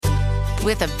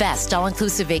With the best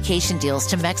all-inclusive vacation deals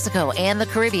to Mexico and the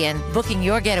Caribbean, booking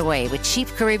your getaway with Cheap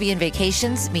Caribbean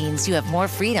Vacations means you have more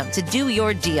freedom to do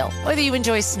your deal. Whether you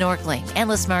enjoy snorkeling,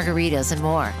 endless margaritas, and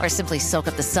more, or simply soak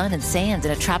up the sun and sand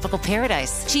in a tropical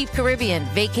paradise, Cheap Caribbean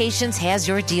Vacations has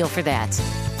your deal for that.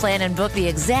 Plan and book the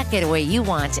exact getaway you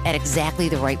want at exactly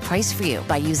the right price for you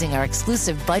by using our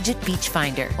exclusive Budget Beach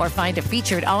Finder, or find a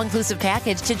featured all-inclusive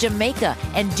package to Jamaica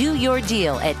and do your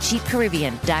deal at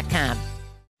cheapcaribbean.com.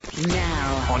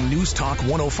 Now, on News Talk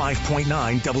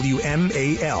 105.9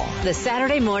 WMAL, the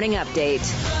Saturday Morning Update.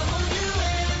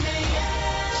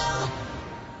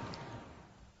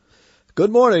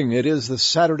 Good morning. It is the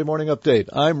Saturday Morning Update.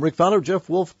 I'm Rick Fowler, Jeff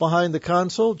Wolf behind the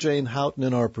console, Jane Houghton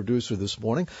and our producer this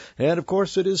morning. And, of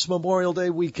course, it is Memorial Day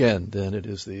weekend, and it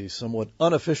is the somewhat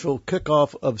unofficial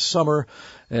kickoff of summer,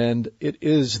 and it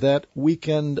is that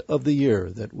weekend of the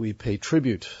year that we pay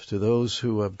tribute to those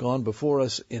who have gone before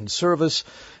us in service,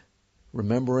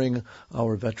 remembering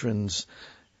our veterans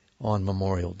on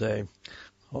Memorial Day.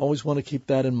 Always want to keep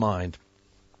that in mind.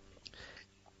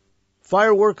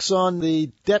 Fireworks on the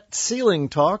debt ceiling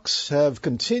talks have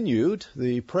continued.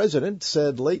 The president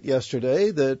said late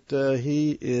yesterday that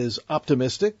he is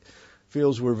optimistic,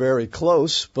 feels we're very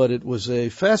close, but it was a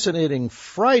fascinating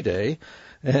Friday,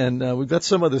 and we've got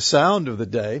some of the sound of the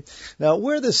day. Now,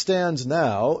 where this stands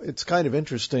now, it's kind of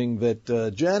interesting that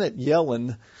Janet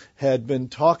Yellen had been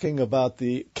talking about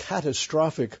the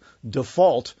catastrophic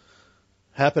default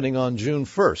happening on June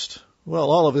 1st.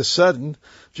 Well, all of a sudden,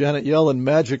 Janet Yellen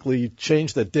magically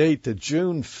changed the date to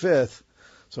June 5th.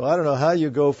 So I don't know how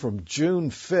you go from June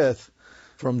 5th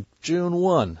from June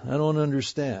 1. I don't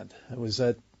understand. Was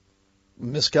that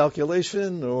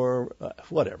miscalculation or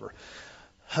whatever?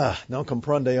 No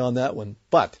comprende on that one.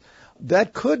 But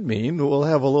that could mean we'll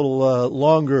have a little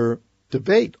longer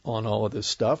debate on all of this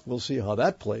stuff. We'll see how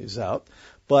that plays out.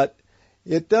 But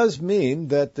it does mean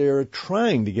that they're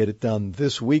trying to get it done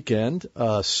this weekend.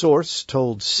 A source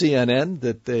told CNN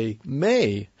that they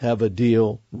may have a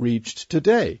deal reached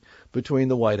today between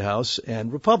the White House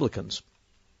and Republicans.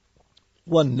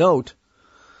 One note,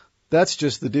 that's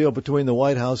just the deal between the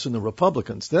White House and the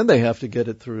Republicans. Then they have to get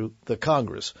it through the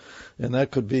Congress. And that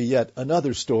could be yet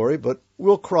another story, but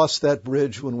we'll cross that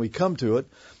bridge when we come to it.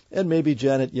 And maybe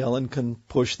Janet Yellen can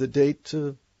push the date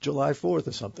to July 4th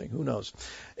or something. Who knows?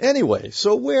 Anyway,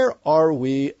 so where are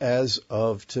we as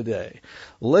of today?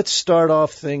 Let's start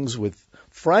off things with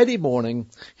Friday morning.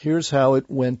 Here's how it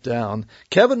went down.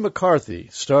 Kevin McCarthy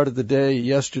started the day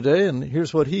yesterday, and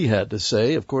here's what he had to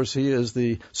say. Of course, he is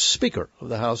the Speaker of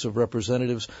the House of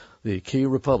Representatives, the key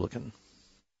Republican.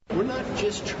 We're not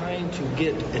just trying to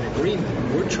get an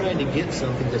agreement. We're trying to get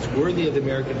something that's worthy of the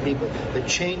American people, that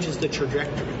changes the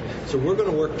trajectory. So we're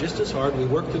going to work just as hard. We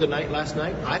worked through the night last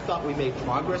night. I thought we made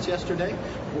progress yesterday.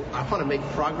 I want to make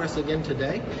progress again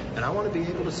today, and I want to be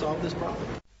able to solve this problem.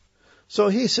 So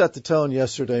he set the tone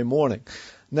yesterday morning.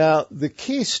 Now, the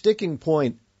key sticking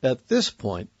point at this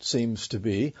point seems to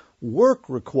be work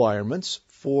requirements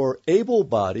for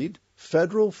able-bodied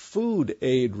federal food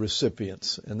aid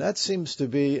recipients, and that seems to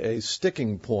be a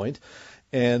sticking point.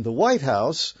 And the White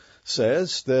House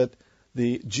says that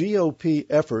the GOP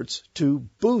efforts to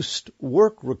boost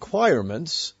work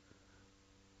requirements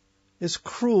is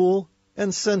cruel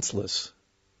and senseless.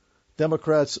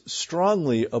 Democrats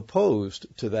strongly opposed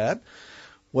to that.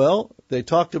 Well, they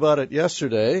talked about it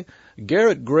yesterday.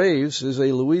 Garrett Graves is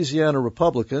a Louisiana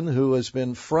Republican who has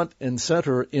been front and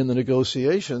center in the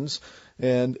negotiations.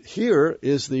 And here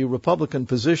is the Republican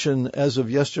position as of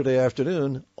yesterday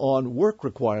afternoon on work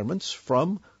requirements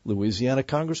from Louisiana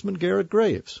Congressman Garrett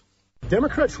Graves.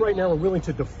 Democrats right now are willing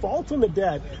to default on the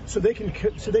debt so they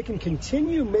can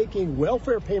continue making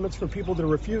welfare payments for people that are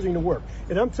refusing to work.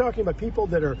 And I'm talking about people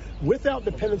that are without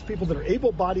dependents, people that are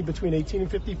able-bodied between 18 and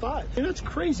 55. And that's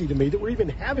crazy to me that we're even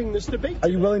having this debate today.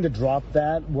 Are you willing to drop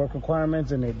that work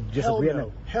requirements and just agree on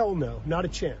it? Hell no, not a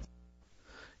chance.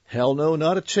 Hell no,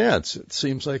 not a chance. It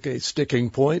seems like a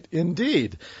sticking point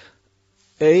indeed.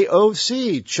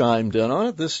 AOC chimed in on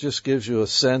it. This just gives you a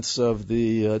sense of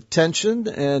the tension,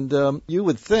 and you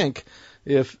would think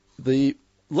if the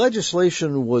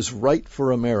legislation was right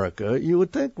for America, you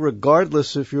would think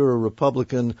regardless if you're a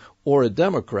Republican or a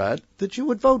Democrat, that you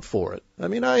would vote for it. I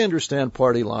mean, I understand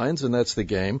party lines, and that's the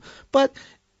game, but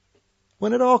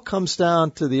when it all comes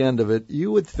down to the end of it,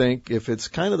 you would think if it's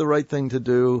kind of the right thing to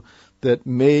do, that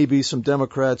maybe some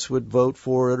Democrats would vote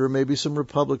for it, or maybe some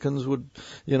Republicans would,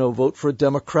 vote for a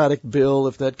Democratic bill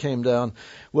if that came down.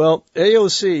 Well,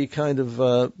 AOC kind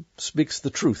of speaks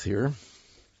the truth here.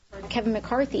 Kevin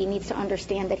McCarthy needs to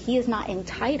understand that he is not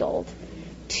entitled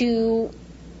to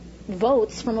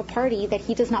votes from a party that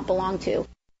he does not belong to.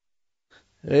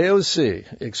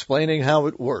 AOC explaining how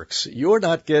it works. You're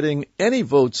not getting any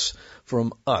votes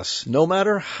from us. No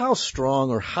matter how strong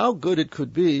or how good it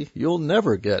could be, you'll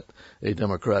never get a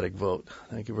Democratic vote.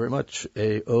 Thank you very much,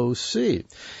 AOC.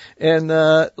 And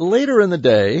later in the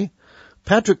day,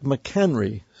 Patrick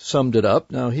McHenry summed it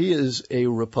up. Now, he is a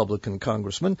Republican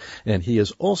congressman, and he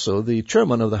is also the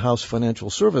chairman of the House Financial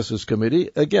Services Committee.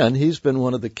 Again, he's been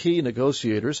one of the key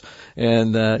negotiators,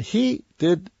 and he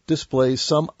did display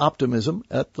some optimism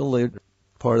at the later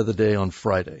part of the day on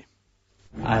Friday.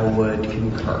 I would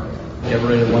concur.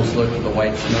 Everybody wants to look for the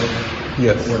white smoke.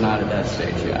 Yes. We're not at that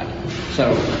stage yet. So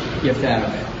you have to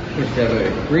have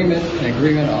an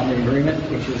agreement on the agreement,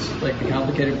 which is like the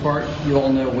complicated part. You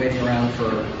all know waiting around for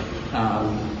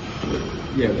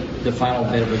the final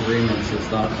bit of agreements is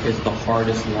the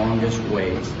hardest, longest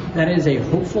wait. That is a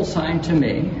hopeful sign to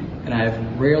me, and I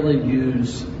have rarely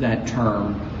used that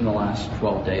term in the last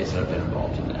 12 days that I've been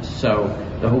involved in this. So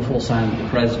the hopeful sign that the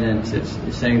president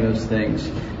is saying those things,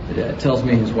 it tells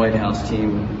me his White House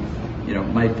team,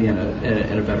 might be in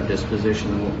a better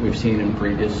disposition than what we've seen in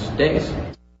previous days.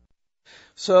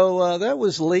 So that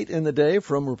was late in the day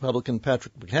from Republican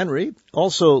Patrick McHenry.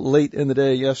 Also late in the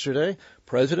day yesterday,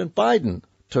 President Biden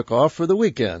took off for the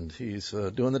weekend. He's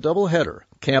doing the doubleheader,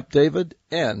 Camp David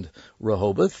and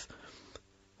Rehoboth.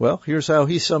 Well, here's how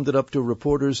he summed it up to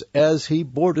reporters as he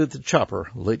boarded the chopper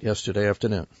late yesterday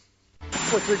afternoon.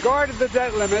 With regard to the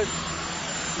debt limit,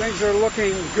 things are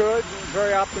looking good,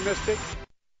 very optimistic.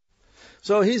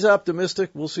 So he's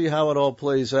optimistic. We'll see how it all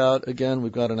plays out. Again,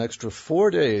 we've got an extra 4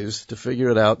 days to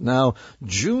figure it out. Now,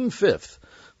 June 5th,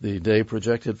 the day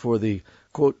projected for the,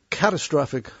 quote,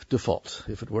 catastrophic default,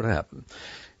 if it were to happen.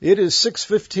 It is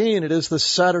 6:15. It is the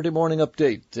Saturday morning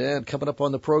update. And coming up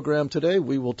on the program today,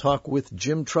 we will talk with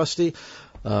Jim Trusty.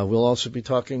 We'll also be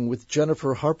talking with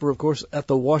Jennifer Harper, of course, at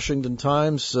the Washington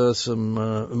Times. Some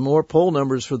more poll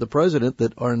numbers for the president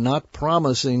that are not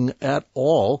promising at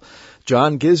all.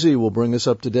 John Gizzi will bring us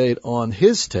up to date on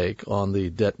his take on the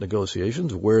debt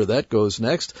negotiations, where that goes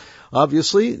next.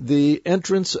 Obviously, the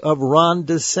entrance of Ron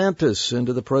DeSantis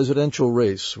into the presidential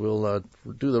race. We'll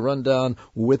do the rundown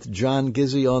with John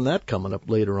Gizzi on that coming up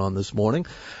later on this morning.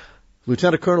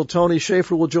 Lieutenant Colonel Tony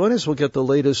Schaefer will join us. We'll get the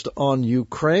latest on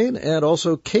Ukraine, and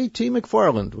also K.T.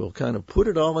 McFarland will kind of put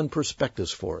it all in perspective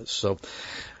for us. So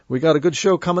we got a good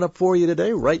show coming up for you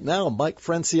today. Right now, Mike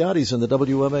Franciotti's in the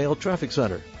WMAL Traffic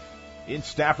Center. In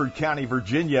Stafford County,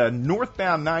 Virginia,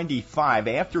 northbound 95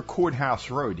 after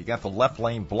Courthouse Road. You got the left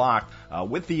lane blocked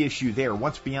with the issue there.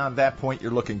 Once beyond that point,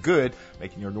 you're looking good,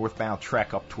 making your northbound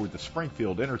trek up toward the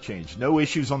Springfield interchange. No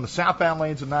issues on the southbound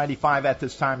lanes of 95 at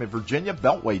this time in Virginia.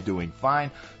 Beltway doing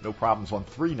fine. No problems on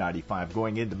 395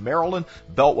 going into Maryland.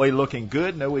 Beltway looking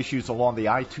good. No issues along the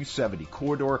I-270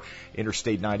 corridor,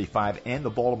 Interstate 95, and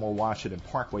the Baltimore-Washington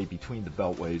Parkway between the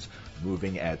beltways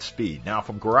moving at speed. Now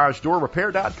from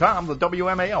GarageDoorRepair.com, the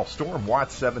WMAL Storm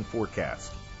Watch 7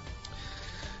 forecast.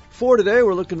 For today,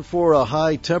 we're looking for a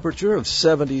high temperature of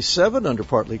 77 under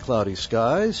partly cloudy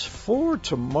skies. For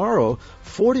tomorrow,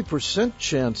 40%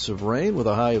 chance of rain with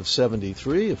a high of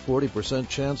 73. A 40%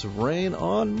 chance of rain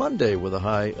on Monday with a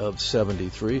high of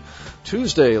 73.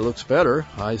 Tuesday looks better,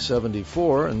 high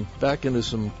 74, and back into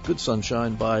some good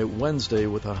sunshine by Wednesday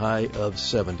with a high of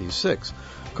 76.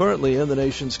 Currently in the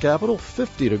nation's capital,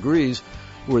 50 degrees.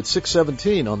 We're at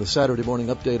 6:17 on the Saturday morning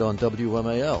update on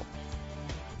WMAL.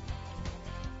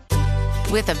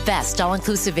 With the best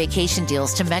all-inclusive vacation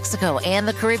deals to Mexico and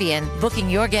the Caribbean, booking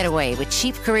your getaway with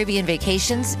Cheap Caribbean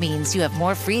Vacations means you have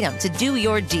more freedom to do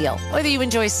your deal. Whether you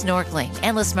enjoy snorkeling,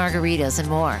 endless margaritas, and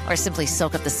more, or simply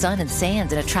soak up the sun and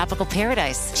sand in a tropical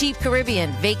paradise, Cheap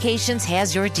Caribbean Vacations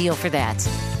has your deal for that.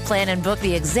 Plan and book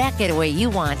the exact getaway you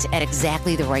want at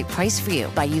exactly the right price for you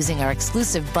by using our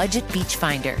exclusive Budget Beach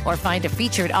Finder, or find a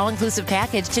featured all-inclusive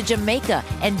package to Jamaica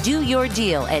and do your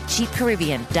deal at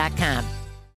cheapcaribbean.com.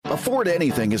 Afford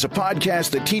Anything is a podcast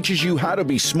that teaches you how to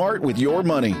be smart with your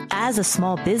money. As a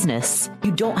small business,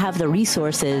 you don't have the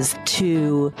resources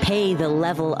to pay the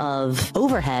level of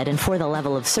overhead and for the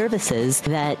level of services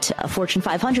that a Fortune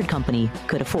 500 company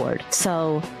could afford.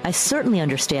 So I certainly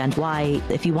understand why,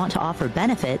 if you want to offer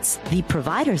benefits, the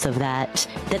providers of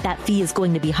that fee is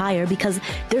going to be higher because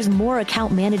there's more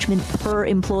account management per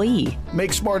employee.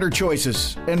 Make smarter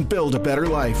choices and build a better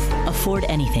life. Afford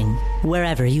Anything,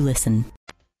 wherever you listen.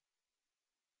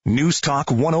 News Talk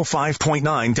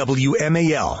 105.9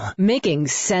 WMAL. Making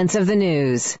sense of the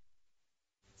news.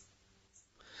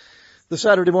 The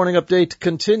Saturday morning update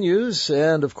continues,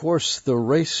 and of course the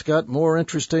race got more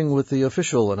interesting with the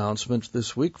official announcement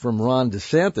this week from Ron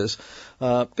DeSantis.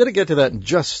 Going to get to that in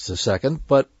just a second,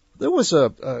 but there was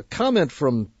a comment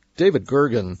from David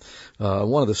Gergen,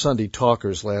 one of the Sunday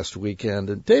talkers last weekend,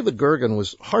 and David Gergen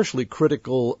was harshly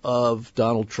critical of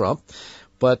Donald Trump.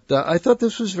 But I thought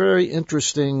this was very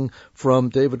interesting from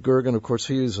David Gergen. Of course,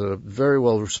 he is a very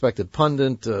well-respected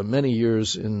pundit, many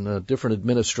years in different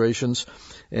administrations.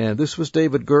 And this was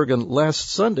David Gergen last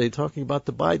Sunday talking about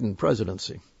the Biden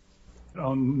presidency.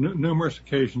 On numerous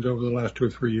occasions over the last 2 or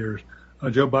 3 years,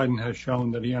 Joe Biden has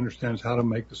shown that he understands how to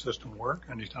make the system work,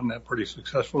 and he's done that pretty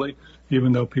successfully,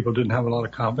 even though people didn't have a lot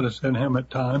of confidence in him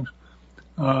at times.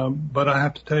 But I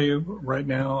have to tell you right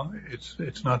now,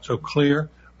 it's not so clear.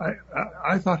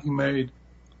 I thought he made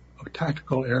a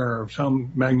tactical error of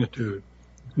some magnitude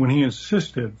when he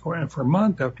insisted for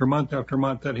month after month after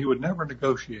month that he would never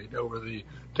negotiate over the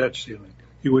debt ceiling.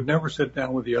 He would never sit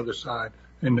down with the other side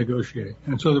and negotiate.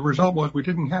 And so the result was we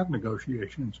didn't have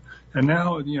negotiations. And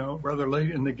now, rather late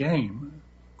in the game,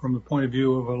 from the point of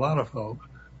view of a lot of folks,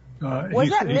 was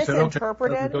that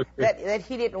misinterpreted, okay, that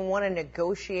he didn't want to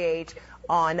negotiate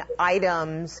on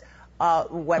items,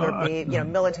 whether it be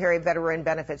military, veteran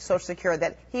benefits, Social Security,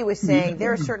 that he was saying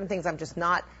there are certain things I'm just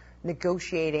not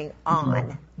negotiating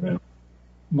on?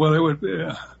 Well,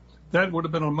 that would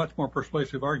have been a much more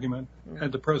persuasive argument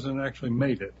had the president actually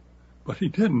made it, but he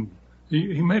didn't.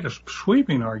 He made a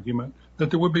sweeping argument that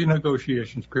there would be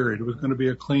negotiations, period. It was going to be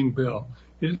a clean bill.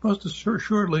 It is most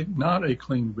assuredly not a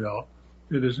clean bill.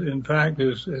 It is, in fact,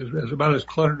 is about as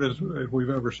cluttered as we've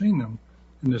ever seen them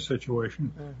in this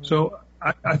situation. Mm-hmm. So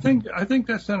I think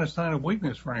that's not a sign of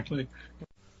weakness, frankly.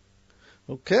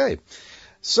 Okay.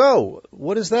 So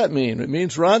what does that mean? It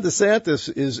means Ron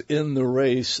DeSantis is in the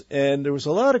race, and there was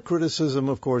a lot of criticism.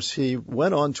 Of course, he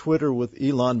went on Twitter with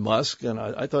Elon Musk, and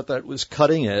I thought that was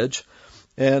cutting edge.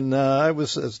 And I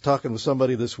was talking with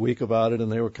somebody this week about it,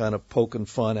 and they were kind of poking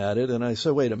fun at it. And I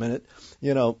said, wait a minute,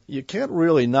 you can't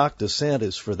really knock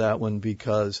DeSantis for that one,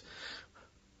 because,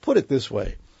 put it this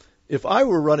way, if I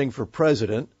were running for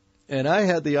president and I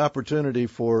had the opportunity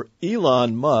for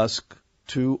Elon Musk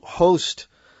to host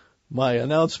my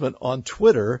announcement on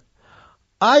Twitter,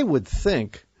 I would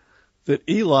think that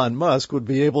Elon Musk would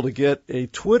be able to get a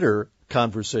Twitter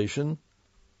conversation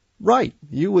right.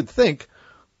 You would think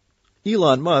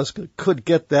Elon Musk could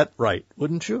get that right,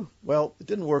 wouldn't you? Well, it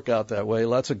didn't work out that way.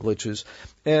 Lots of glitches.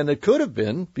 And it could have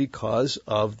been because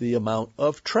of the amount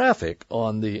of traffic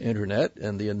on the Internet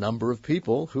and the number of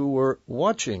people who were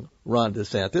watching Ron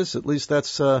DeSantis. At least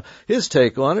that's his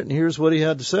take on it, and here's what he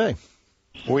had to say.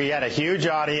 We had a huge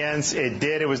audience.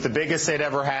 It was the biggest they'd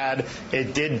ever had.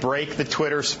 It did break the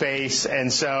Twitter space.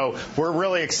 And so we're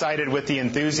really excited with the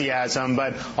enthusiasm.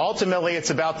 But ultimately, it's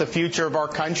about the future of our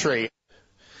country.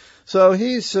 So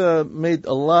he's made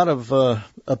a lot of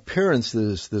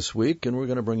appearances this week, and we're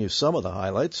going to bring you some of the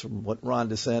highlights from what Ron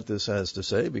DeSantis has to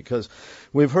say, because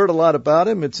we've heard a lot about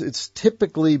him. It's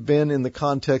typically been in the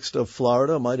context of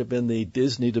Florida. It might have been the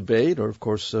Disney debate, or, of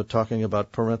course, talking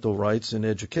about parental rights in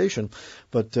education.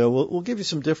 But we'll give you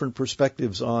some different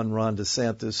perspectives on Ron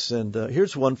DeSantis, and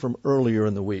here's one from earlier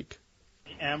in the week.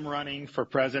 I am running for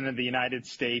President of the United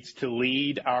States to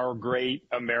lead our great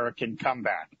American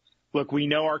comeback. Look, we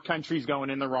know our country's going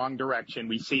in the wrong direction.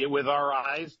 We see it with our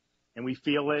eyes, and we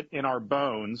feel it in our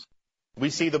bones. We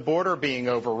see the border being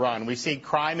overrun. We see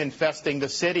crime infesting the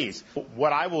cities.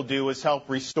 What I will do is help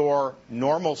restore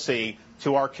normalcy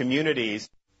to our communities.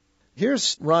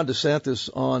 Here's Ron DeSantis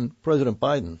on President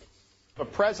Biden. A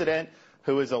president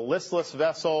who is a listless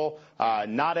vessel,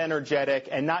 not energetic,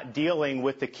 and not dealing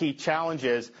with the key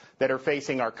challenges that are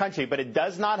facing our country. But it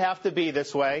does not have to be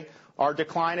this way. Our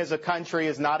decline as a country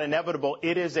is not inevitable.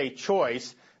 It is a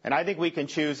choice, and I think we can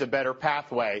choose a better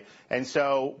pathway. And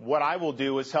so what I will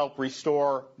do is help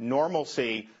restore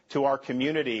normalcy to our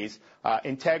communities,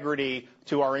 integrity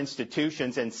to our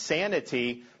institutions, and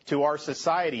sanity to our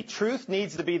society. Truth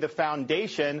needs to be the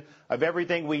foundation of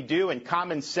everything we do, and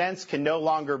common sense can no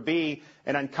longer be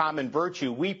an uncommon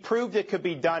virtue. We proved it could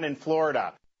be done in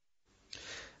Florida.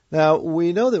 Now,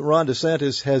 we know that Ron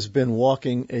DeSantis has been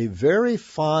walking a very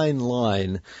fine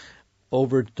line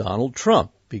over Donald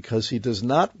Trump, because he does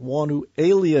not want to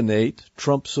alienate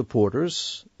Trump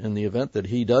supporters. In the event that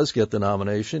he does get the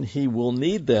nomination, he will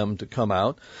need them to come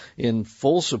out in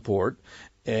full support,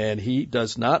 and he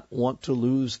does not want to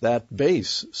lose that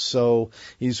base. So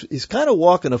he's kind of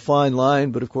walking a fine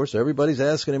line, but of course everybody's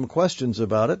asking him questions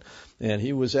about it, and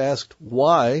he was asked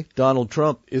why Donald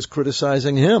Trump is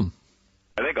criticizing him.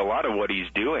 I think a lot of what he's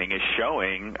doing is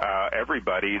showing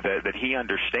everybody that he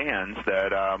understands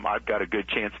that I've got a good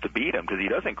chance to beat him, because he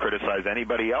doesn't criticize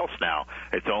anybody else now.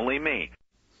 It's only me.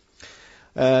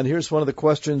 And here's one of the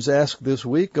questions asked this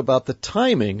week about the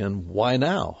timing and why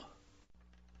now.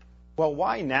 Well,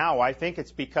 why now? I think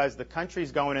it's because the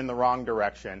country's going in the wrong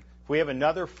direction. If we have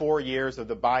another 4 years of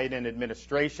the Biden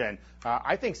administration,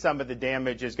 I think some of the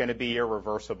damage is going to be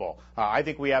irreversible. I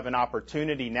think we have an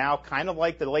opportunity now, kind of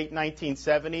like the late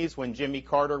 1970s when Jimmy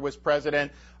Carter was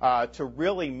president, to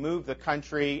really move the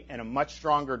country in a much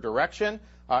stronger direction.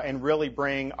 And really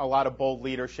bring a lot of bold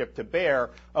leadership to bear.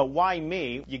 Why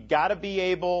me? You got to be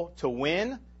able to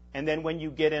win, and then when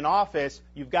you get in office,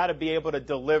 you've got to be able to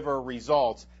deliver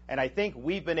results. And I think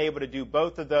we've been able to do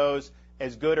both of those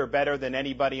as good or better than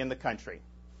anybody in the country.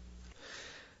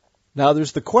 Now,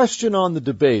 there's the question on the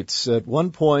debates. At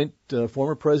one point,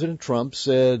 former President Trump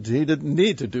said he didn't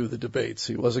need to do the debates.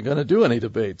 He wasn't going to do any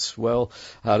debates. Well,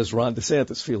 how does Ron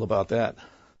DeSantis feel about that?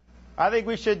 I think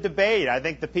we should debate. I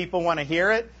think the people want to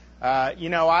hear it.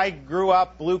 I grew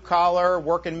up blue collar,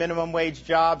 working minimum wage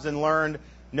jobs, and learned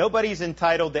nobody's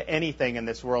entitled to anything in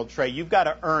this world, Trey. You've got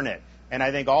to earn it. And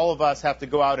I think all of us have to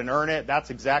go out and earn it. That's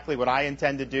exactly what I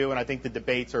intend to do, and I think the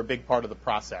debates are a big part of the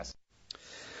process.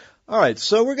 All right,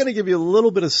 so we're going to give you a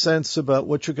little bit of sense about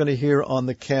what you're going to hear on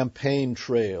the campaign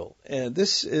trail. And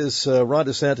this is Ron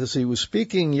DeSantis. He was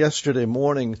speaking yesterday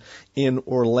morning in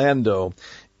Orlando,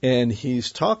 and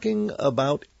he's talking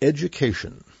about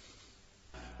education.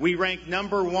 We rank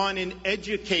number 1 in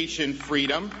education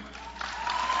freedom.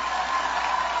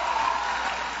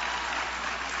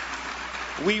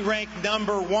 We rank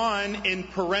number 1 in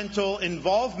parental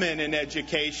involvement in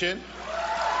education.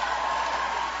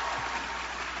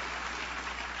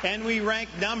 And we rank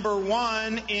number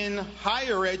 1 in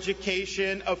higher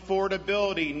education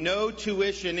affordability. No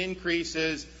tuition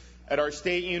increases at our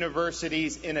state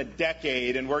universities in a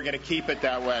decade, and we're going to keep it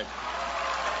that way.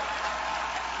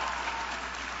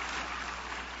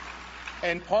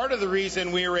 And part of the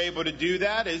reason we were able to do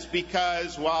that is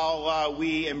because while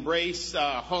we embrace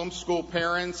homeschool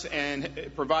parents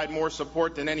and provide more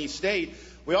support than any state,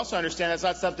 we also understand that's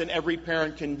not something every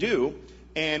parent can do.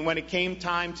 And when it came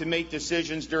time to make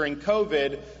decisions during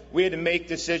COVID, we had to make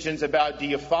decisions about, do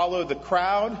you follow the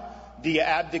crowd? Do you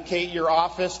abdicate your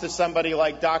office to somebody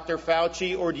like Dr.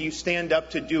 Fauci, or do you stand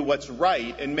up to do what's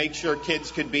right and make sure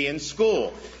kids could be in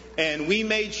school? And we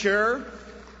made sure,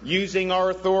 using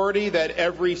our authority, that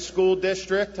every school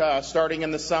district, starting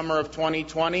in the summer of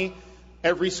 2020,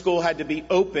 every school had to be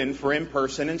open for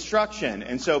in-person instruction.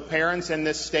 And so parents in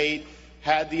this state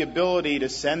had the ability to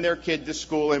send their kid to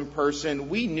school in person.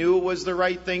 We knew it was the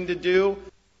right thing to do.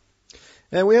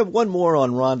 And we have one more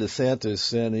on Ron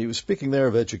DeSantis, and he was speaking there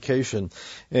of education,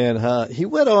 and he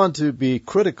went on to be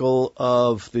critical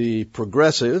of the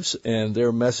progressives and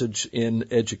their message in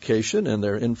education and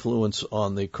their influence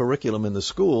on the curriculum in the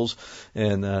schools,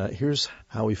 and here's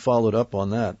how he followed up on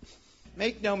that.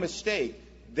 Make no mistake,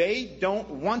 they don't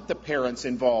want the parents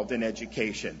involved in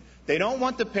education. They don't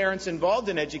want the parents involved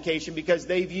in education because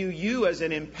they view you as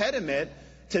an impediment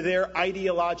to their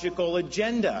ideological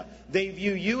agenda. They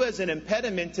view you as an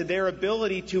impediment to their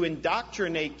ability to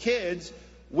indoctrinate kids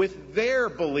with their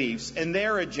beliefs and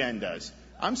their agendas.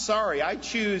 I'm sorry, I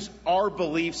choose our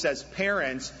beliefs as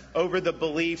parents over the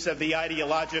beliefs of the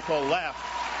ideological left.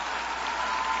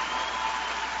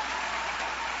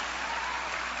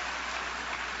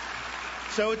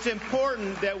 So it's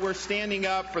important that we're standing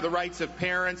up for the rights of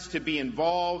parents to be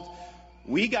involved.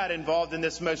 We got involved in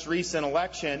this most recent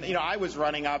election. I was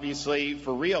running, obviously,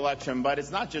 for re-election, but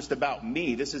it's not just about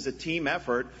me. This is a team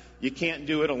effort. You can't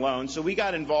do it alone. So we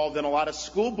got involved in a lot of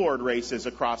school board races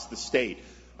across the state.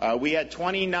 We had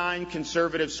 29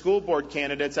 conservative school board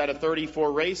candidates out of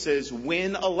 34 races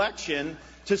win election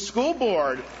to school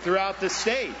board throughout the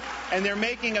state, and they're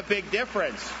making a big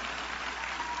difference.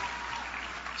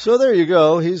 So there you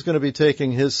go. He's going to be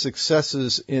taking his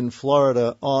successes in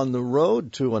Florida on the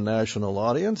road to a national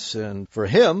audience, and for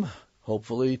him,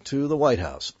 hopefully to the White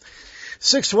House.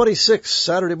 6:26,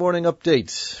 Saturday morning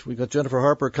update. We got Jennifer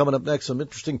Harper coming up next. Some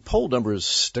interesting poll numbers.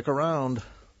 Stick around.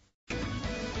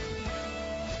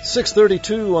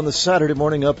 6:32 on the Saturday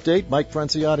morning update. Mike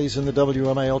Franciotti's in the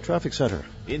WMIL Traffic Center.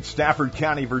 In Stafford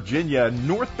County, Virginia,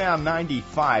 northbound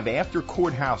 95 after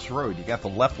Courthouse Road. You got the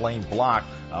left lane blocked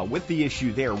with the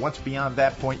issue there. Once beyond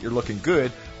that point, you're looking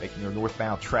good. making your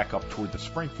northbound trek up toward the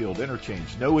Springfield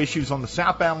interchange. No issues on the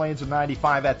southbound lanes of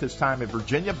 95 at this time in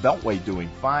Virginia. Beltway doing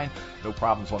fine. No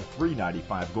problems on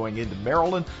 395 going into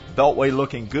Maryland. Beltway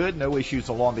looking good. No issues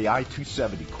along the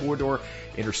I-270 corridor.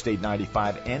 Interstate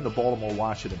 95 and the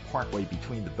Baltimore-Washington Parkway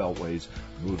between the beltways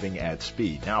moving at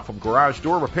speed. Now from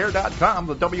GarageDoorRepair.com,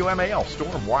 the WMAL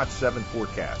Storm Watch 7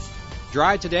 forecast.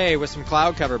 Dry today with some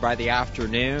cloud cover by the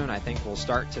afternoon. I think we'll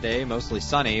start today mostly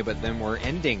sunny, but then we're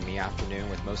ending the afternoon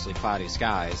with mostly cloudy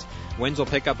skies. Winds will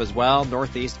pick up as well,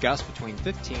 northeast gusts between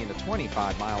 15 to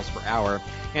 25 miles per hour.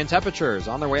 And temperatures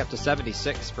on their way up to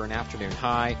 76 for an afternoon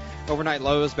high. Overnight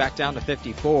lows back down to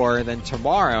 54. And then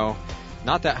tomorrow,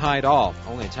 not that high at all.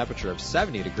 Only a temperature of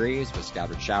 70 degrees with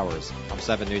scattered showers. I'm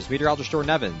 7 News meteorologist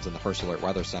Jordan Evans in the First Alert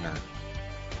Weather Center.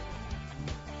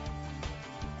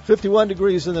 51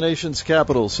 degrees in the nation's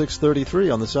capital,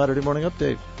 6:33 on the Saturday Morning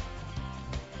Update.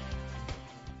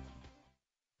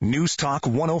 News Talk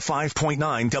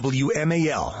 105.9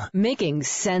 WMAL. Making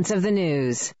sense of the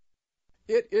news.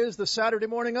 It is the Saturday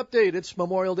Morning Update. It's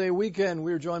Memorial Day weekend.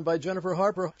 We're joined by Jennifer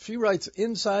Harper. She writes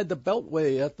Inside the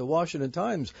Beltway at the Washington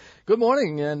Times. Good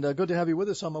morning, and good to have you with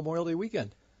us on Memorial Day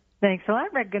weekend. Thanks a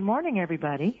lot, Rick. Good morning,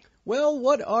 everybody. Well,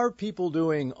 what are people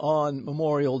doing on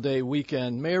Memorial Day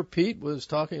weekend? Mayor Pete was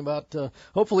talking about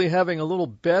hopefully having a little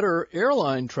better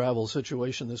airline travel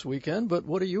situation this weekend, but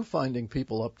what are you finding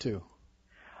people up to?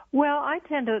 Well, I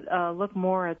tend to look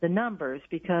more at the numbers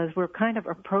because we're kind of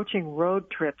approaching road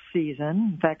trip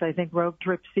season. In fact, I think road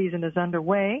trip season is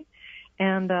underway.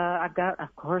 And I've got,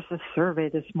 of course, a survey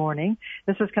this morning.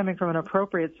 This is coming from an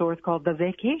appropriate source called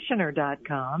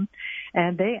thevacationer.com.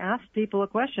 And they asked people a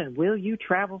question: will you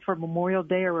travel for Memorial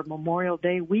Day or a Memorial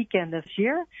Day weekend this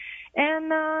year? And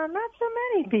not so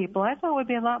many people. I thought it would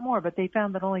be a lot more, but they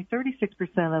found that only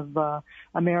 36% of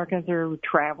Americans are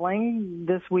traveling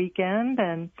this weekend.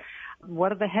 And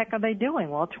what the heck are they doing?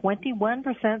 Well,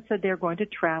 21% said they're going to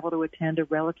travel to attend a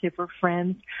relative or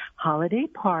friend's holiday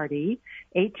party.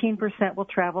 18% will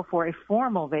travel for a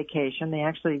formal vacation. They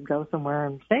actually go somewhere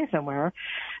and stay somewhere.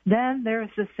 Then there's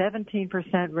the 17%,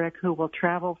 Rick, who will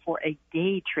travel for a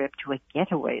day trip to a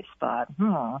getaway spot.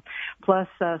 Plus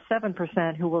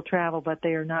 7% who will travel, but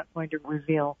they are not going to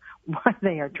reveal why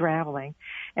they are traveling.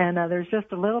 And there's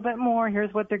just a little bit more.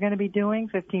 Here's what they're going to be doing.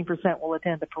 15% will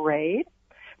attend a parade.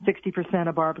 60%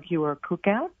 a barbecue or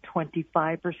cookout,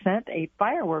 25% a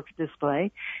fireworks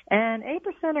display, and 8%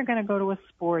 are going to go to a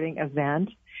sporting event.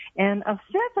 And a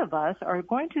fifth of us are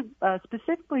going to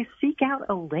specifically seek out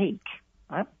a lake.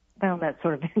 I found that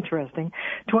sort of interesting.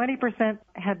 20%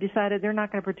 have decided they're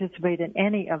not going to participate in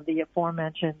any of the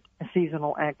aforementioned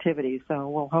seasonal activities, so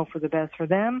we'll hope for the best for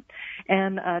them.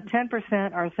 And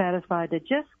 10% are satisfied to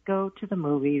just go to the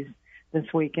movies this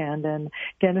weekend. And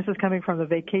again, this is coming from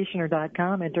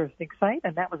thevacationer.com, interesting site,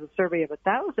 and that was a survey of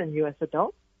 1,000 U.S.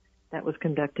 adults that was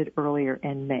conducted earlier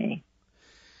in May.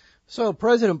 So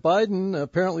President Biden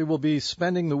apparently will be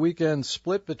spending the weekend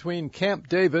split between Camp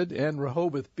David and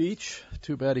Rehoboth Beach.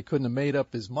 Too bad he couldn't have made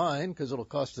up his mind, because it'll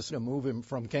cost us to move him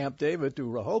from Camp David to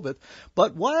Rehoboth.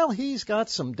 But while he's got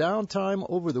some downtime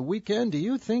over the weekend, do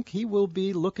you think he will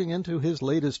be looking into his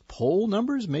latest poll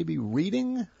numbers, maybe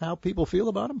reading how people feel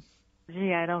about him?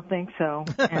 Gee, I don't think so.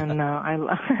 And I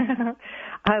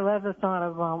love the thought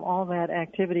of all that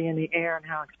activity in the air and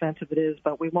how expensive it is,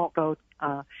 but we won't go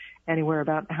anywhere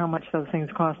about how much those things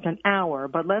cost an hour.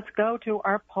 But let's go to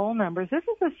our poll numbers. This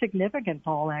is a significant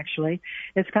poll, actually.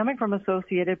 It's coming from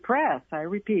Associated Press. I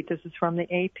repeat, this is from the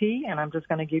AP, and I'm just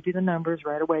going to give you the numbers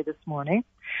right away this morning.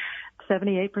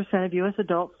 78% of U.S.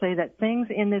 adults say that things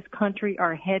in this country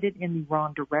are headed in the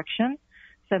wrong direction.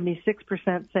 76%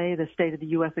 say the state of the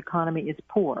U.S. economy is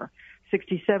poor.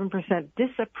 67%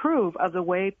 disapprove of the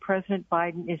way President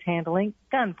Biden is handling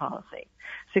gun policy.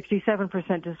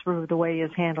 67% disapprove of the way he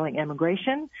is handling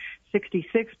immigration.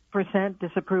 66%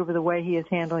 disapprove of the way he is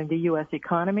handling the U.S.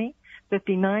 economy.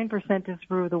 59%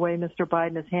 disapprove of the way Mr.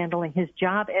 Biden is handling his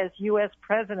job as U.S.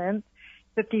 president.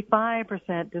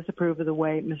 55% disapprove of the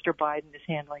way Mr. Biden is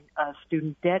handling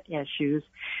student debt issues.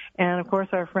 And, of course,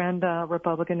 our friend,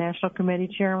 Republican National Committee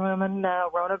Chairwoman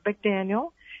Ronna McDaniel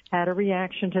had a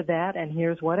reaction to that, and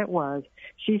here's what it was.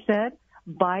 She said,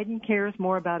 Biden cares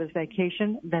more about his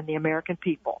vacation than the American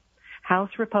people. House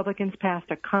Republicans passed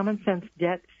a common-sense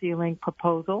debt ceiling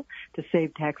proposal to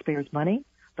save taxpayers money,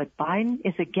 but Biden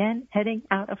is again heading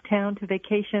out of town to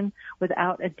vacation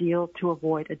without a deal to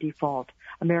avoid a default.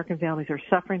 American families are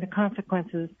suffering the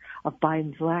consequences of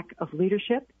Biden's lack of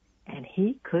leadership, and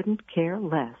he couldn't care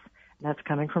less. And that's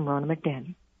coming from Ronna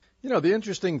McDaniel. You know, the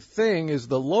interesting thing is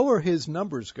the lower his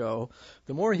numbers go,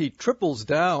 the more he triples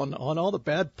down on all the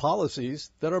bad policies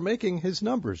that are making his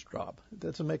numbers drop. It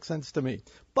doesn't make sense to me.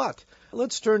 But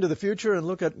let's turn to the future and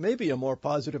look at maybe a more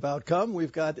positive outcome.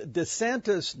 We've got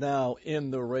DeSantis now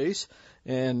in the race,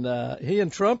 and he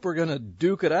and Trump are going to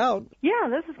duke it out. Yeah,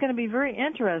 this is going to be very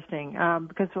interesting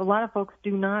because a lot of folks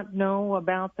do not know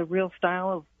about the real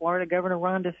style of Florida Governor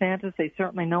Ron DeSantis. They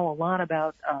certainly know a lot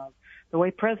about the way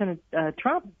President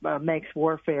Trump makes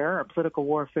warfare, or political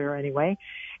warfare anyway.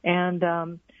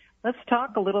 And let's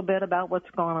talk a little bit about what's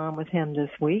going on with him this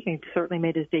week. He certainly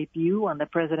made his debut on the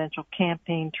presidential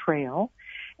campaign trail.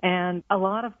 And a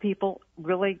lot of people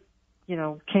really,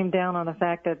 came down on the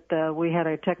fact that we had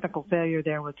a technical failure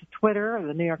there with Twitter.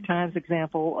 The New York Times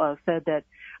example said that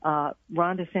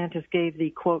Ron DeSantis gave the,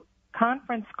 quote,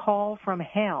 conference call from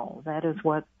hell. That is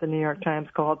what the New York Times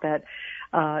called that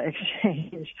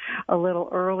exchange a little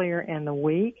earlier in the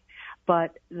week.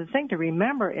 But the thing to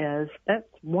remember is that's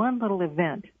one little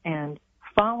event, and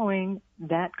following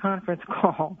that conference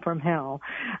call from hell,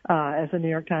 as the New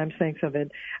York Times thinks of it,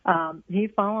 he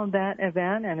followed that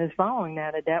event and is following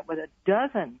that event with a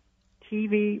dozen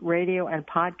TV, radio, and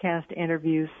podcast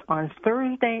interviews on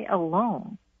Thursday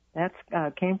alone. That's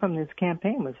came from this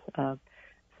campaign, was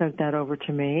sent that over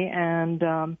to me, and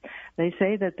they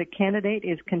say that the candidate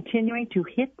is continuing to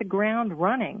hit the ground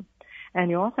running. And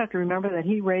you also have to remember that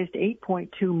he raised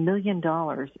 $8.2 million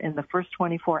in the first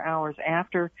 24 hours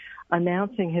after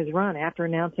announcing his run, after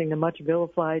announcing the much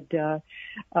vilified the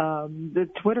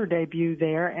Twitter debut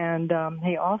there. And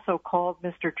he also called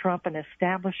Mr. Trump an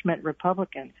establishment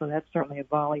Republican. So that's certainly a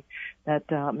volley that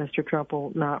Mr. Trump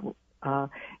will not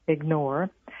ignore.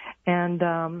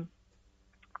 And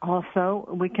also,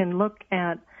 we can look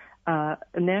at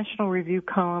National Review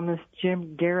columnist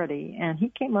Jim Garrity, and he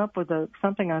came up with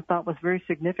something I thought was very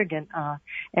significant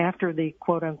after the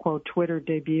quote-unquote Twitter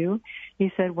debut.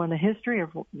 He said, when the history of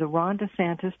the Ron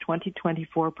DeSantis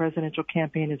 2024 presidential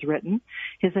campaign is written,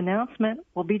 his announcement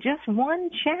will be just one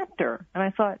chapter. And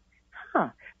I thought,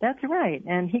 that's right.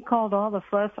 And he called all the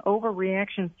fuss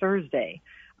Overreaction Thursday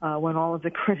when all of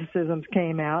the criticisms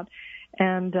came out.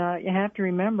 And you have to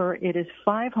remember, it is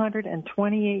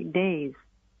 528 days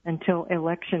until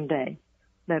Election Day,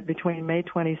 that between May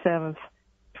 27th,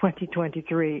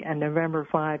 2023 and November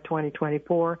 5,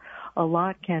 2024, a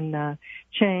lot can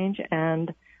change.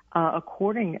 And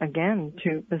according, again,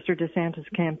 to Mr. DeSantis'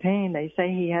 campaign, they say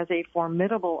he has a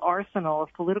formidable arsenal of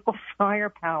political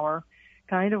firepower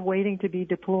kind of waiting to be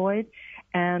deployed.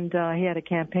 And he had a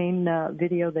campaign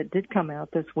video that did come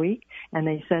out this week, and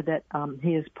they said that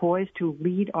he is poised to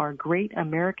lead our great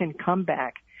American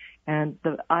comeback. And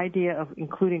the idea of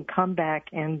including comeback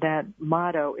in that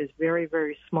motto is very,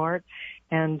 very smart.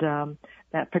 And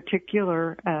that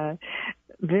particular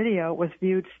video was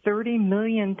viewed 30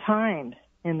 million times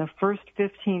in the first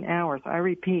 15 hours. I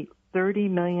repeat, 30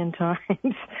 million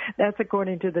times. That's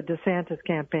according to the DeSantis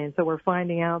campaign. So we're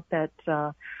finding out that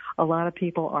a lot of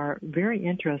people are very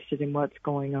interested in what's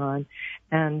going on.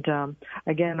 And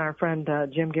again, our friend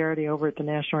Jim Garrity over at the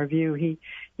National Review,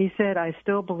 he said, I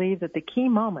still believe that the key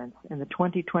moments in the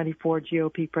 2024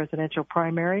 GOP presidential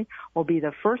primary will be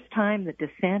the first time that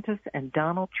DeSantis and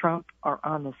Donald Trump are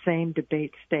on the same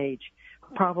debate stage.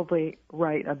 Probably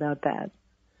right about that.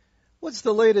 What's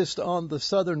the latest on the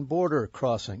southern border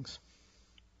crossings?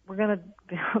 We're going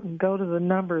to go to the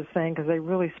numbers thing because they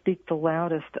really speak the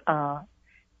loudest.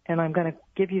 And I'm going to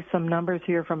give you some numbers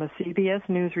here from a CBS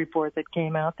News report that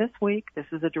came out this week. This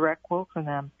is a direct quote from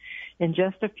them. In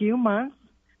just a few months,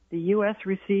 the U.S.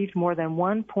 received more than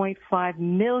 1.5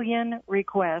 million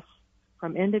requests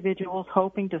from individuals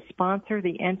hoping to sponsor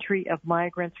the entry of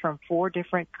migrants from 4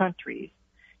 different countries,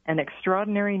 an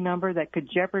extraordinary number that could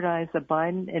jeopardize the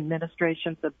Biden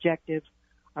administration's objective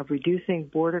of reducing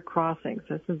border crossings.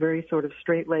 This is a very sort of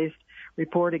straight-laced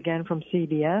report again from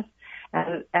CBS.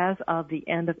 As of the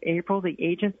end of April, the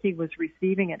agency was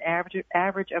receiving an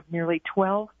average of nearly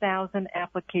 12,000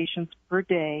 applications per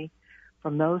day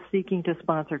from those seeking to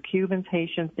sponsor Cubans,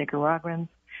 Haitians, Nicaraguans,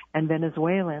 and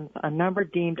Venezuelans, a number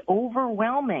deemed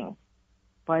overwhelming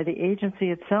by the agency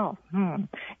itself.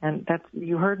 And that's,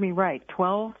 you heard me right,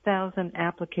 12,000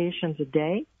 applications a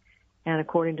day. And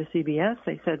according to CBS,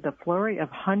 they said the flurry of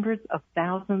hundreds of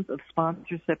thousands of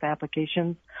sponsorship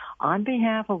applications on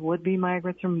behalf of would-be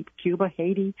migrants from Cuba,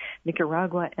 Haiti,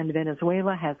 Nicaragua, and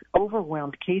Venezuela has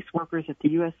overwhelmed caseworkers at the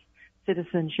U.S.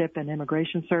 Citizenship and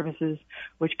Immigration Services,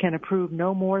 which can approve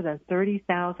no more than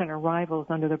 30,000 arrivals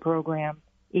under the program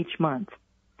each month.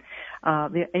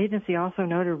 The agency also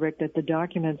noted, Rick, that the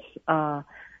documents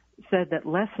said that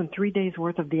less than 3 days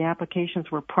worth of the applications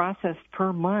were processed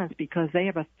per month because they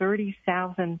have a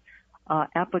 30,000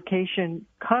 application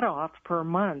cutoff per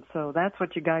month. So that's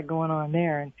what you got going on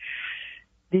there. And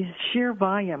the sheer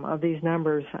volume of these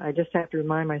numbers, I just have to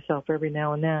remind myself every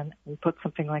now and then and put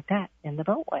something like that in the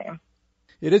Beltway.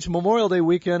 It is Memorial Day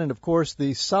weekend, and of course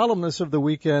the solemnness of the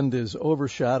weekend is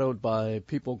overshadowed by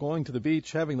people going to the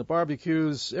beach, having the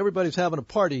barbecues. Everybody's having a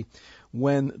party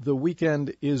when the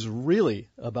weekend is really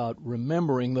about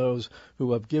remembering those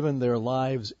who have given their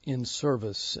lives in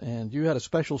service. And you had a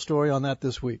special story on that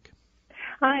this week.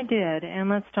 I did, and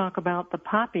let's talk about the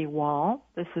Poppy Wall.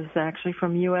 This is actually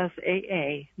from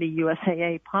USAA, the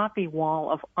USAA Poppy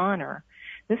Wall of Honor.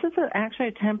 This is actually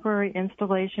a temporary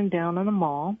installation down in the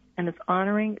mall, and it's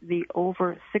honoring the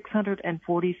over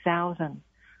 640,000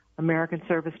 American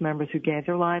service members who gave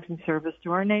their lives in service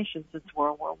to our nation since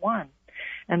World War I.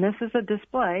 And this is a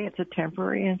display. It's a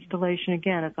temporary installation.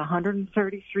 Again, it's a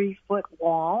 133-foot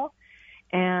wall,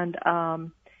 and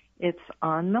it's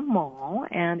on the mall,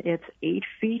 and it's 8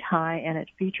 feet high, and it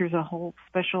features a whole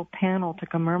special panel to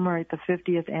commemorate the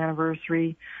 50th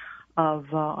anniversary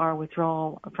of our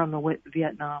withdrawal from the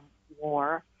Vietnam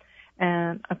War.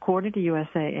 And according to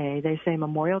USAA, they say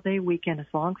Memorial Day weekend has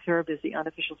long served as the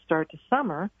unofficial start to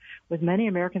summer, with many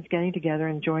Americans getting together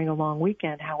and enjoying a long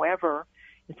weekend. However,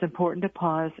 it's important to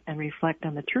pause and reflect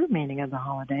on the true meaning of the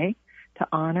holiday, to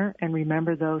honor and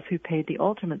remember those who paid the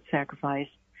ultimate sacrifice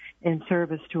in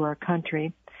service to our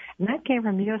country. And that came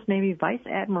from U.S. Navy Vice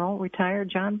Admiral retired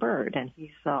John Byrd, and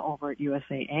he's over at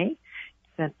USAA.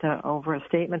 Sent over a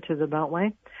statement to the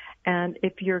Beltway. And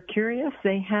if you're curious,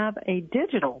 they have a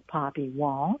digital Poppy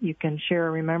Wall. You can share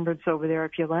a remembrance over there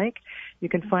if you like. You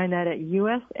can find that at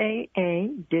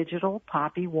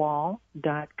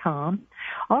USAAdigitalpoppywall.com.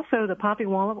 Also, the Poppy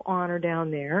Wall of Honor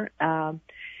down there,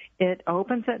 it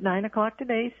opens at 9 o'clock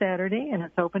today, Saturday, and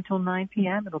it's open till 9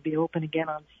 p.m. It'll be open again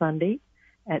on Sunday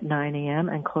at 9 a.m.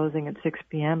 and closing at 6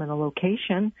 p.m. And the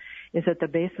location is at the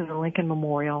base of the Lincoln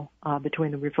Memorial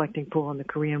between the Reflecting Pool and the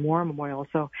Korean War Memorial.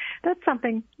 So that's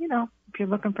something, if you're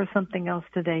looking for something else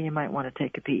today, you might want to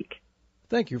take a peek.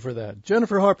 Thank you for that.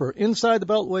 Jennifer Harper, inside the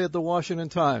Beltway at the Washington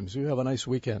Times. You have a nice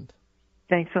weekend.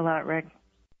 Thanks a lot, Rick.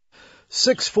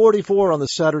 6:44 on the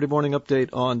Saturday morning update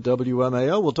on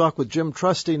WMAL. We'll talk with Jim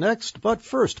Trusty next, but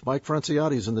first, Mike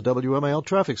Franciotti's in the WMAL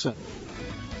Traffic Center.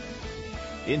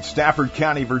 In Stafford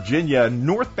County, Virginia,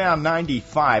 northbound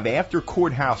 95 after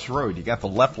Courthouse Road. You got the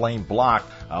left lane blocked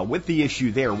with the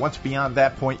issue there. Once beyond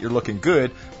that point, you're looking good,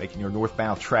 making your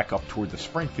northbound trek up toward the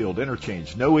Springfield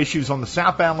interchange. No issues on the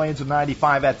southbound lanes of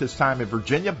 95 at this time in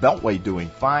Virginia. Beltway doing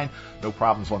fine. No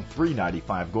problems on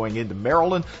 395 going into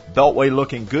Maryland. Beltway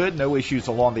looking good. No issues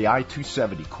along the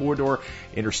I-270 corridor,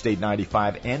 Interstate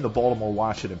 95, and the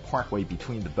Baltimore-Washington Parkway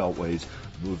between the Beltways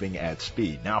moving at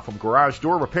speed. Now from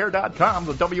GarageDoorRepair.com,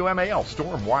 the WMAL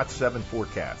Storm Watch 7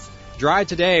 forecast. Dry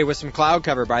today with some cloud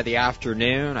cover by the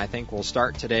afternoon. I think we'll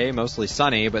start today mostly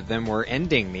sunny, but then we're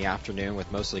ending the afternoon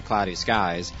with mostly cloudy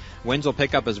skies. Winds will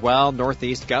pick up as well.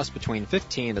 Northeast gusts between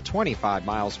 15 to 25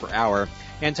 miles per hour.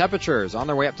 And temperatures on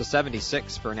their way up to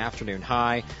 76 for an afternoon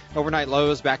high. Overnight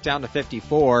lows back down to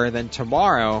 54. And then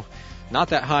tomorrow, not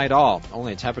that high at all.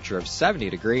 Only a temperature of 70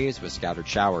 degrees with scattered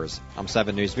showers. I'm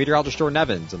 7 News meteorologist Jordan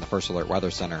Evans in the First Alert Weather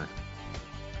Center.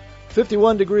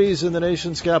 51 degrees in the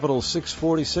nation's capital,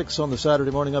 6:46 on the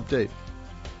Saturday morning update.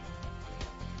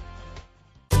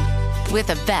 With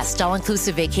the best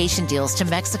all-inclusive vacation deals to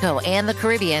Mexico and the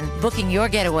Caribbean, booking your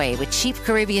getaway with cheap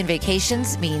Caribbean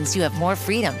vacations means you have more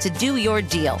freedom to do your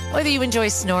deal. Whether you enjoy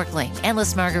snorkeling,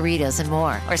 endless margaritas, and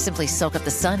more, or simply soak up the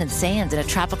sun and sand in a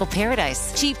tropical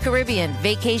paradise, Cheap Caribbean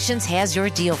Vacations has your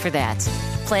deal for that.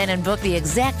 Plan and book the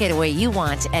exact getaway you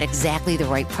want at exactly the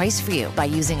right price for you by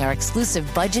using our exclusive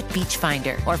Budget Beach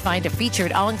Finder, or find a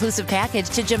featured all-inclusive package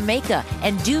to Jamaica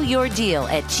and do your deal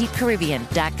at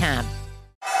cheapcaribbean.com.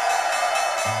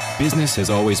 Business has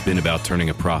always been about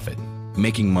turning a profit,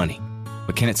 making money.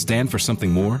 But can it stand for something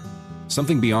more?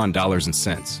 Something beyond dollars and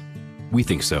cents? We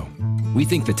think so. We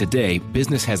think that today,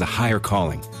 business has a higher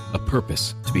calling, a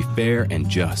purpose to be fair and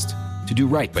just, to do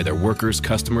right by their workers,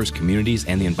 customers, communities,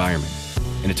 and the environment.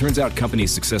 And it turns out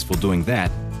companies successful doing that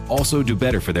also do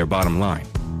better for their bottom line.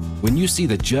 When you see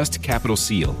the Just Capital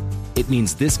seal, it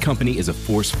means this company is a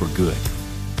force for good.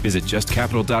 Visit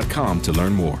justcapital.com to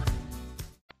learn more.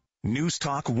 News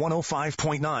Talk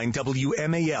 105.9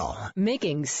 WMAL.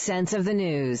 Making sense of the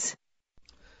news.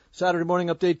 Saturday morning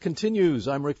update continues.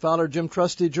 I'm Rick Fowler. Jim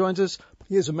Trusty joins us.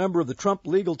 He is a member of the Trump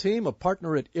legal team, a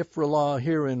partner at IFRA Law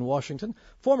here in Washington,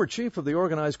 former chief of the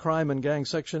Organized Crime and Gang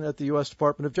Section at the U.S.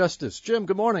 Department of Justice. Jim,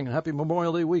 good morning. Happy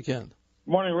Memorial Day weekend.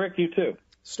 Good morning, Rick. You too.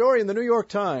 Story in the New York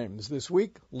Times this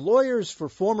week. Lawyers for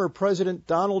former President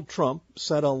Donald Trump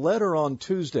sent a letter on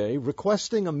Tuesday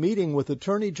requesting a meeting with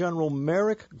Attorney General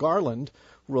Merrick Garland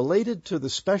related to the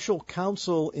special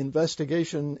counsel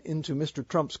investigation into Mr.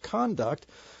 Trump's conduct.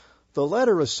 The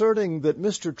letter asserting that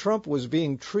Mr. Trump was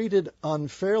being treated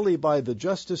unfairly by the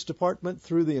Justice Department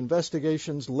through the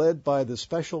investigations led by the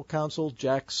special counsel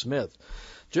Jack Smith.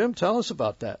 Jim, tell us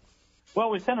about that. Well,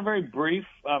 we sent a very brief,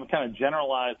 kind of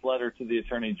generalized letter to the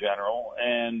Attorney General,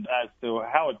 and as to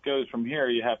how it goes from here,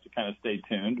 you have to kind of stay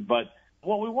tuned. But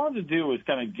what we wanted to do was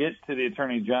kind of get to the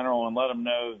Attorney General and let him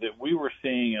know that we were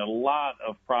seeing a lot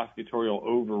of prosecutorial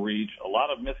overreach, a lot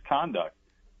of misconduct,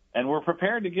 and we're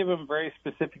prepared to give him very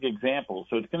specific examples.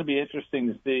 So it's going to be interesting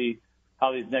to see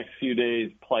how these next few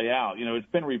days play out. You know,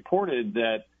 it's been reported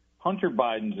that Hunter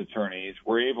Biden's attorneys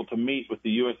were able to meet with the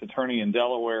U.S. Attorney in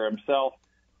Delaware himself,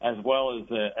 as well as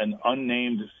an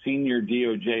unnamed senior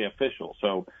DOJ official.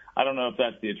 So I don't know if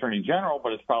that's the Attorney General,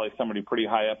 but it's probably somebody pretty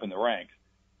high up in the ranks.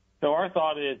 So our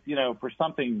thought is, you know, for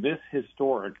something this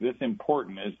historic, this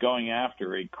important, as going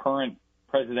after a current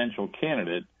presidential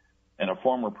candidate and a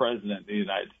former president of the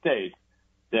United States,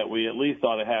 that we at least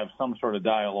ought to have some sort of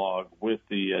dialogue with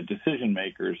the decision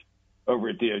makers over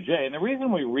at DOJ. And the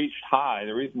reason we reached high,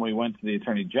 the reason we went to the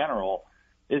Attorney General,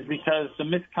 is because the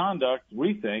misconduct,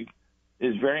 we think,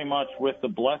 is very much with the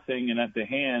blessing and at the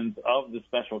hands of the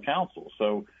special counsel.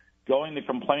 So going to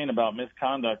complain about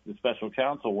misconduct to the special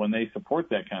counsel when they support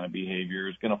that kind of behavior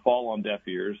is going to fall on deaf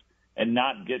ears and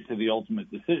not get to the ultimate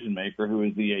decision maker, who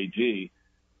is the AG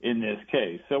in this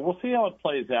case. So we'll see how it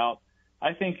plays out.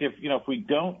 I think if we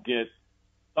don't get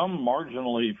some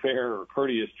marginally fair or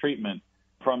courteous treatment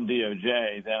from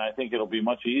DOJ, then I think it'll be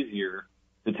much easier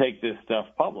to take this stuff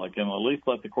public and at least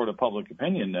let the court of public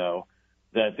opinion know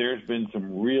that there's been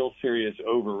some real serious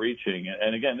overreaching.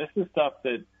 And again, this is stuff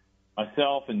that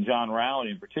myself and John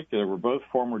Rowley in particular, we're both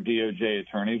former DOJ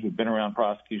attorneys. We've been around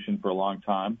prosecution for a long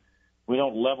time. We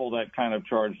don't level that kind of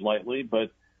charge lightly,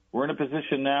 but we're in a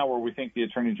position now where we think the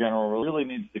Attorney General really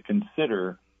needs to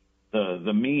consider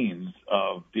the means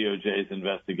of DOJ's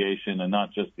investigation and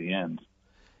not just the ends.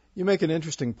 You make an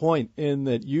interesting point in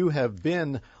that you have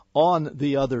been on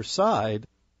the other side.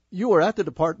 You were at the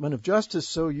Department of Justice,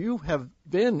 so you have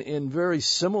been in very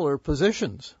similar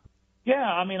positions. Yeah,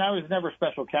 I mean, I was never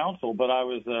special counsel, but I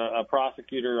was a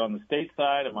prosecutor on the state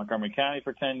side at Montgomery County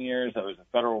for 10 years. I was a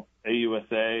federal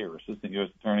AUSA, or assistant U.S.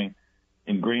 attorney,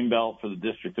 in Greenbelt for the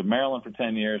District of Maryland for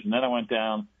 10 years. And then I went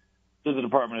down to the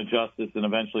Department of Justice and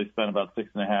eventually spent about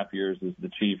 6.5 years as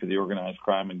the chief of the organized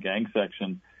crime and gang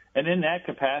section. And in that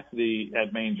capacity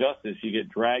at Maine Justice, you get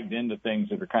dragged into things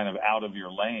that are kind of out of your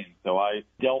lane. So I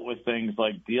dealt with things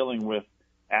like dealing with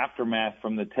aftermath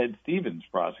from the Ted Stevens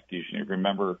prosecution. If you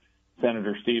remember,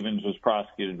 Senator Stevens was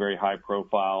prosecuted, very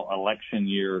high-profile election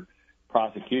year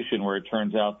prosecution, where it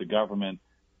turns out the government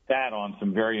sat on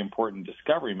some very important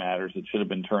discovery matters that should have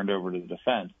been turned over to the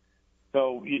defense.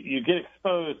 So you get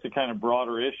exposed to kind of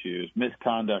broader issues,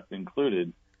 misconduct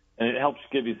included. And it helps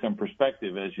give you some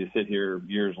perspective as you sit here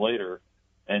years later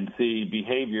and see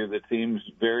behavior that seems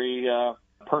very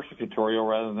persecutorial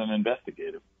rather than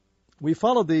investigative. We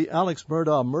followed the Alex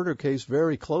Murdaugh murder case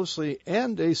very closely,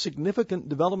 and a significant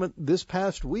development this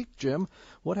past week, Jim.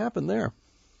 What happened there?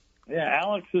 Yeah,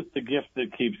 Alex is the gift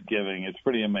that keeps giving. It's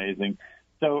pretty amazing.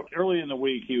 So early in the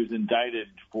week, he was indicted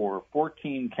for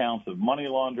 14 counts of money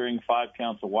laundering, 5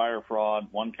 counts of wire fraud,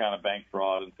 1 count of bank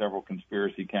fraud, and several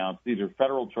conspiracy counts. These are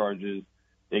federal charges.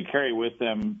 They carry with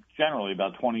them generally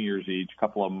about 20 years each. A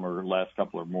couple of them are less, a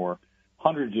couple are more.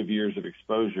 Hundreds of years of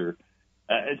exposure.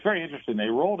 It's very interesting. They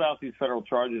rolled out these federal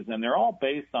charges, and they're all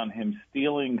based on him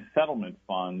stealing settlement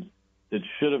funds that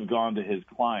should have gone to his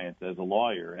clients as a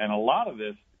lawyer. And a lot of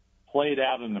this played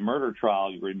out in the murder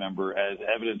trial, you remember, as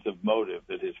evidence of motive,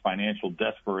 that his financial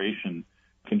desperation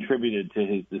contributed to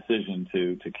his decision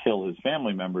to kill his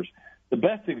family members. The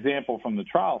best example from the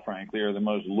trial, frankly, or the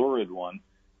most lurid one,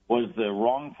 was the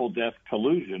wrongful death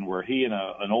collusion, where he and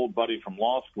an old buddy from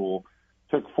law school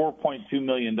took $4.2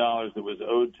 million that was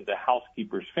owed to the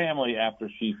housekeeper's family after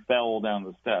she fell down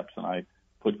the steps, and I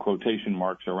put quotation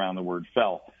marks around the word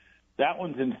fell. That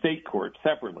one's in state court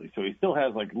separately, so he still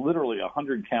has like literally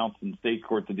 100 counts in state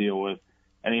court to deal with,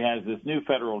 and he has this new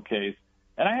federal case.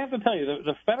 And I have to tell you,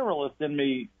 the federalist in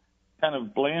me kind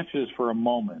of blanches for a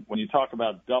moment when you talk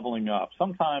about doubling up.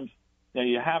 Sometimes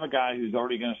you have a guy who's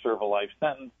already going to serve a life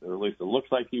sentence, or at least it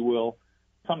looks like he will.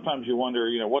 Sometimes you wonder,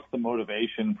 what's the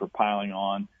motivation for piling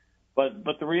on?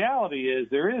 But the reality is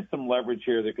there is some leverage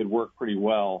here that could work pretty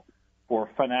well for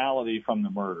finality from the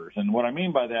murders. And what I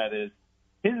mean by that is,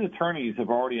 his attorneys have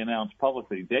already announced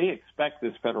publicly they expect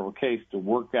this federal case to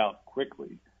work out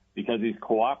quickly because he's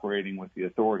cooperating with the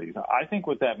authorities. I think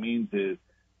what that means is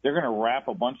they're going to wrap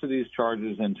a bunch of these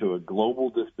charges into a global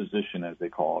disposition, as they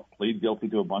call it, plead guilty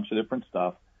to a bunch of different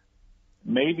stuff,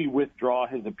 maybe withdraw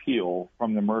his appeal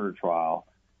from the murder trial,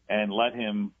 and let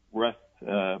him rest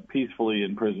peacefully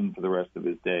in prison for the rest of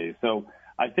his days. So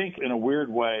I think in a weird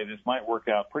way, this might work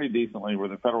out pretty decently where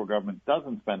the federal government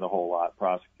doesn't spend a whole lot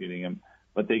prosecuting him,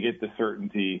 but they get the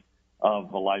certainty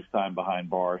of a lifetime behind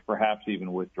bars, perhaps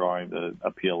even withdrawing the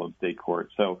appeal in state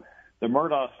court. So the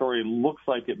Murdaugh story looks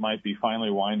like it might be finally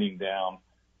winding down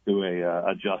to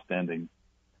a just ending.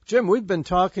 Jim, we've been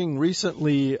talking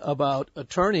recently about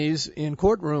attorneys in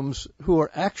courtrooms who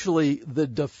are actually the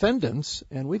defendants,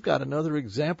 and we've got another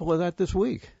example of that this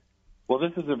week. Well,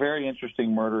 this is a very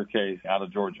interesting murder case out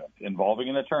of Georgia involving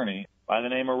an attorney by the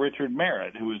name of Richard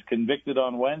Merritt, who was convicted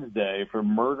on Wednesday for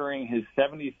murdering his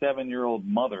 77-year-old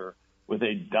mother with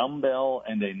a dumbbell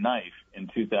and a knife in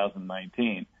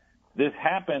 2019. This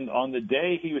happened on the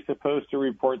day he was supposed to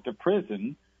report to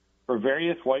prison for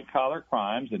various white-collar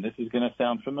crimes, and this is going to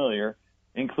sound familiar,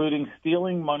 including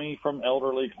stealing money from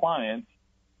elderly clients,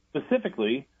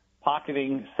 specifically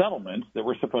pocketing settlements that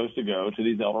were supposed to go to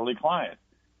these elderly clients.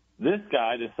 This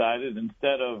guy decided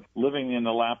instead of living in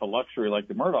the lap of luxury like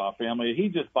the Murdaugh family,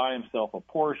 he'd just buy himself a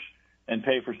Porsche and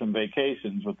pay for some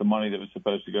vacations with the money that was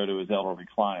supposed to go to his elderly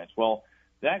clients. Well,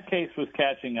 that case was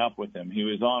catching up with him. He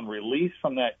was on release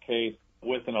from that case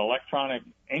with an electronic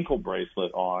ankle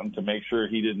bracelet on to make sure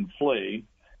he didn't flee.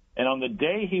 And on the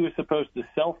day he was supposed to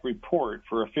self-report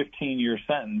for a 15-year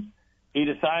sentence, he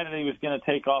decided he was going to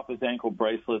take off his ankle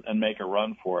bracelet and make a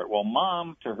run for it. Well,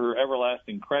 Mom, to her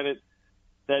everlasting credit,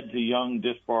 said to young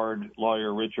disbarred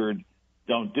lawyer Richard,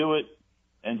 "Don't do it."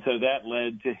 And so that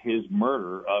led to his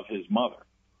murder of his mother.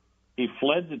 He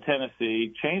fled to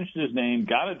Tennessee, changed his name,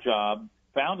 got a job,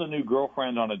 found a new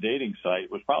girlfriend on a dating site,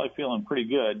 was probably feeling pretty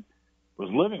good, was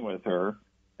living with her,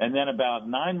 and then about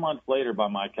 9 months later, by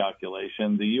my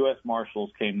calculation, the U.S.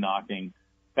 Marshals came knocking,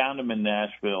 found him in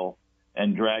Nashville,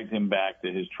 and dragged him back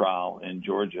to his trial in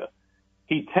Georgia.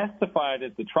 He testified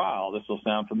at the trial. This will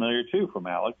sound familiar, too, from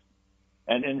Alex.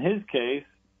 And in his case,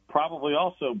 probably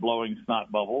also blowing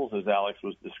snot bubbles, as Alex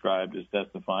was described as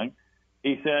testifying,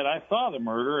 he said, "I saw the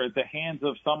murder at the hands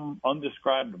of some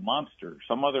undescribed monster.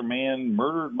 Some other man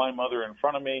murdered my mother in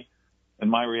front of me,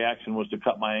 and my reaction was to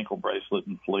cut my ankle bracelet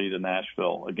and flee to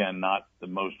Nashville." Again, not the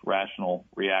most rational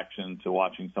reaction to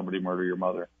watching somebody murder your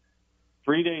mother.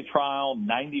 3-day trial,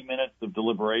 90 minutes of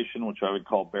deliberation, which I would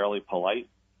call barely polite,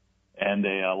 and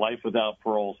a life without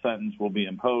parole sentence will be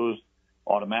imposed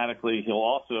automatically. He'll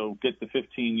also get the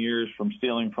 15 years from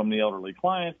stealing from the elderly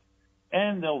client,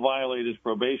 and they'll violate his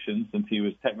probation since he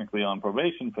was technically on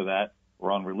probation for that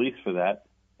or on release for that,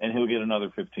 and he'll get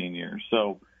another 15 years.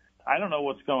 So I don't know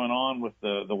what's going on with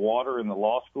the water in the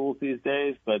law schools these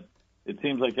days, but it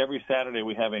seems like every Saturday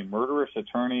we have a murderous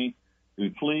attorney who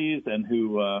flees and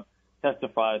who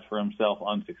testifies for himself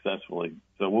unsuccessfully.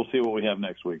 So we'll see what we have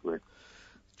next week, Rick.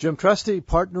 Jim Trusty,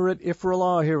 partner at IFRA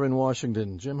Law here in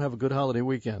Washington. Jim, have a good holiday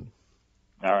weekend.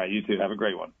 All right, you too. Have a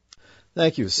great one.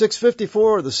 Thank you.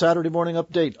 6:54, the Saturday morning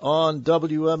update on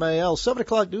WMAL. 7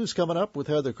 o'clock news coming up with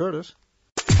Heather Curtis.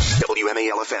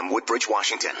 WMAL-FM, Woodbridge,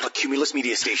 Washington, a Cumulus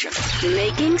media station.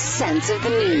 Making sense of the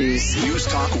news. News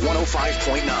Talk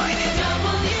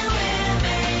 105.9.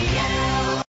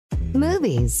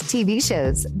 Movies, TV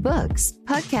shows, books,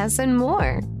 podcasts, and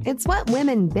more. It's what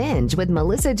women binge with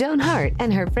Melissa Joan Hart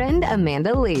and her friend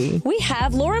Amanda Lee. We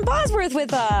have Lauren Bosworth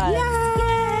with us.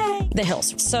 Yay! The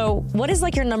Hills. So what is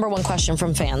like your number one question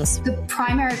from fans? The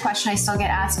primary question I still get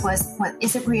asked was, "What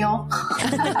is it real?"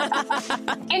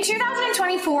 In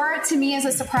 2024, to me, is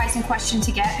a surprising question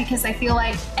to get because I feel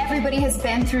like everybody has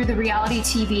been through the reality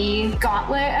TV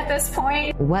gauntlet at this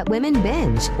point. What women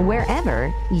binge,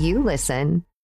 wherever you listen.